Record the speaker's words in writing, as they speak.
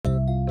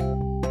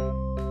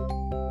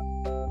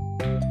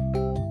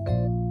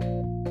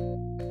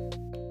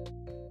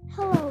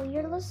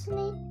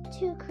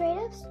to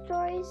Creative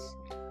Stories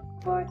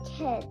for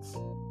Kids,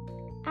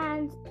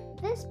 and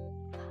this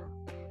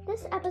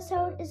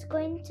episode is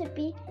going to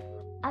be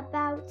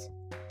about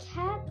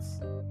cats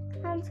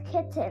and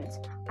kittens.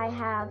 I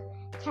have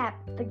cat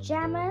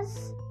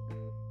pajamas,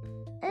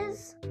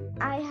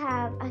 I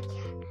have a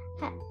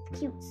cat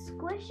cute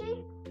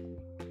squishy,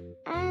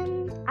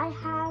 and I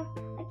have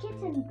a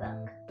kitten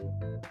book.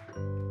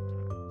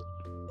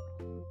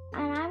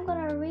 And I'm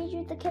going to read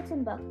you the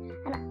kitten book.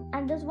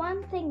 And there's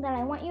one thing that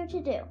I want you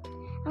to do.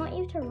 I want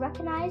you to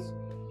recognize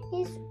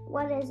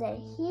what is a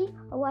he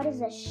or what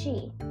is a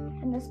she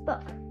in this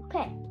book.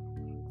 Okay,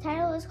 the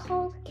title is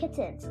called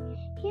Kittens.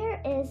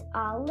 Here is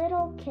a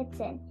little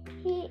kitten.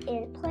 He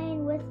is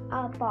playing with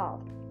a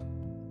ball.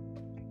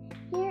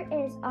 Here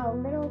is a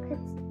little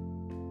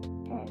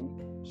kitten.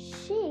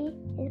 She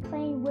is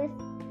playing with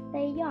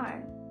a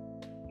yarn.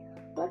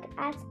 Look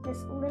at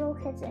this little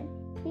kitten.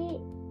 He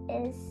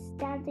is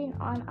standing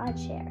on a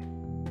chair.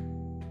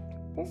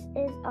 This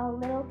is a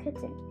little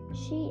kitten.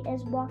 She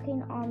is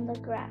walking on the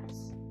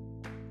grass.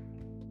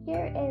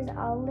 Here is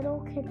a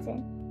little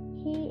kitten.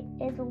 He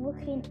is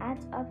looking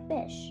at a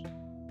fish.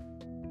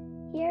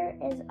 Here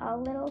is a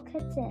little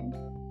kitten.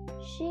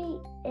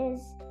 She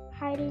is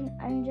hiding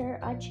under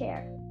a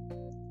chair.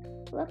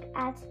 Look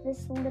at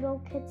this little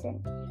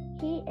kitten.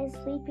 He is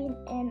sleeping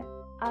in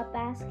a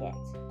basket.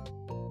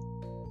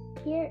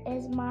 Here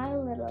is my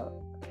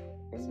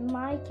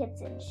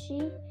kitten.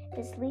 She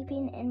is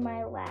sleeping in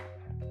my lap.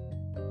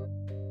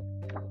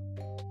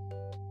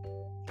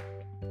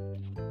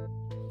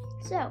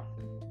 So,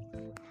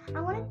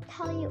 I want to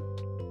tell you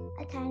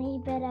a tiny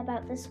bit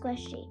about the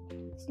squishy.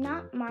 It's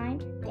not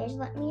mine. They just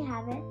let me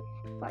have it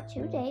for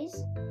 2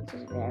 days, which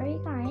is very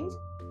kind.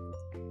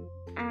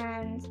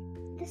 And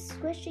this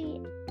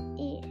squishy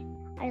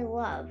I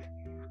love.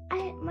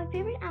 My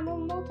favorite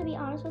animal, to be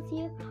honest with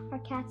you, are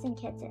cats and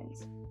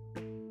kittens.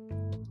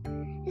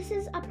 This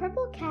is a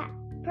purple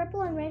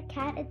and red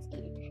cat. It's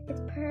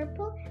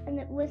purple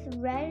and with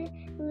red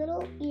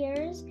little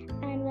ears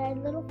and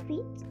red little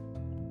feet.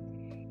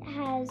 It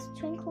has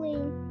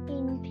twinkling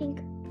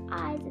pink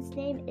eyes. Its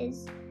name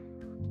is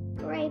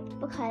Grape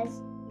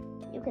because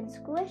you can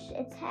squish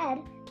its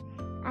head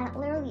and it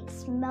literally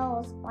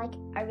smells like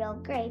a real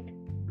grape.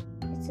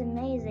 It's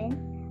amazing.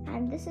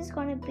 And this is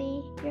going to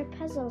be your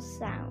puzzle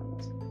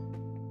sound.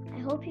 I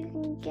hope you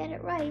can get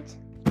it right. It's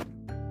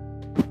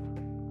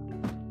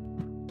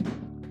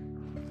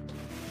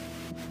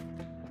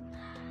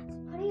a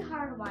pretty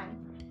hard one.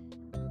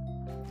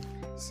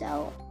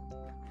 So,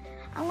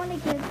 I want to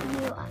give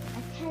you a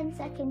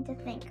 10-second to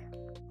think.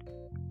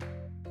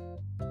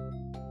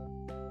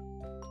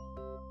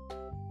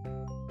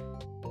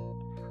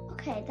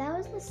 Okay, that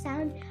was the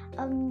sound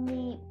of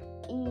me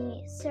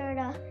sort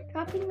of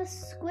dropping the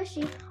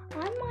squishy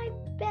on my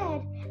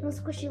bed, and the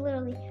squishy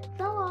literally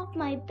fell off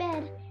my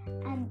bed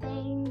and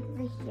banged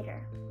the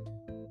heater,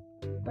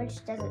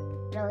 which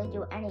doesn't really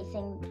do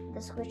anything.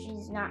 The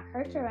squishy's not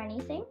hurt or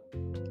anything,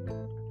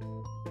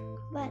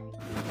 but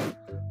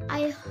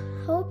I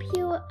hope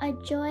you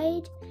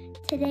enjoyed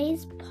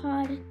today's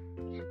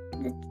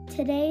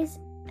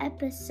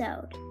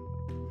episode.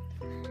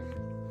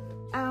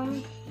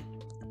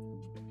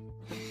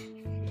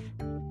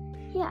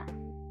 Yeah.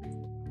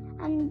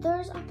 And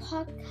there's a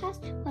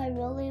podcast that I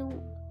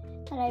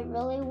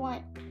really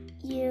want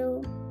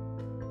you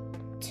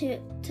to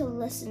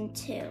listen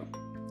to.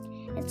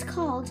 It's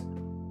called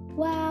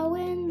Wow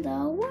in the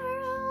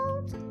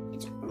World.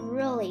 It's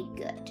really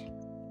good.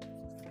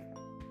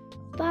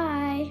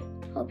 Bye.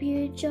 Hope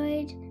you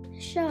enjoyed the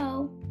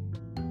show.